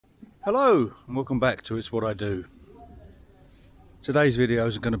Hello and welcome back to It's What I Do. Today's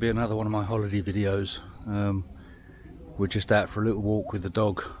videos are going to be another one of my holiday videos. We're just out for a little walk with the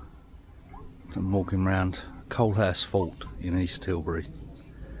dog. I'm walking around Coalhouse Fort in East Tilbury.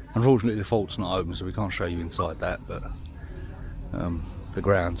 Unfortunately the fort's not open, so we can't show you inside that, but the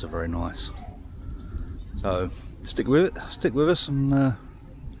grounds are very nice. So stick with us and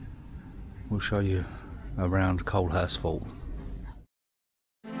we'll show you around Coalhouse Fort.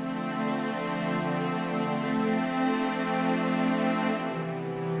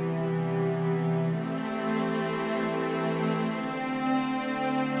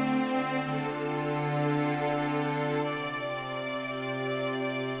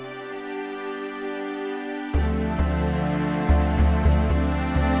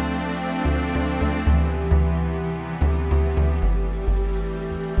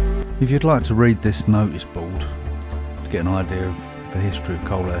 If you'd like to read this notice board to get an idea of the history of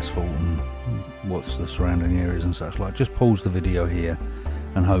Coalhouse Fort and what's the surrounding areas and such like, just pause the video here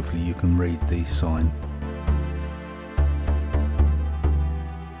and hopefully you can read the sign.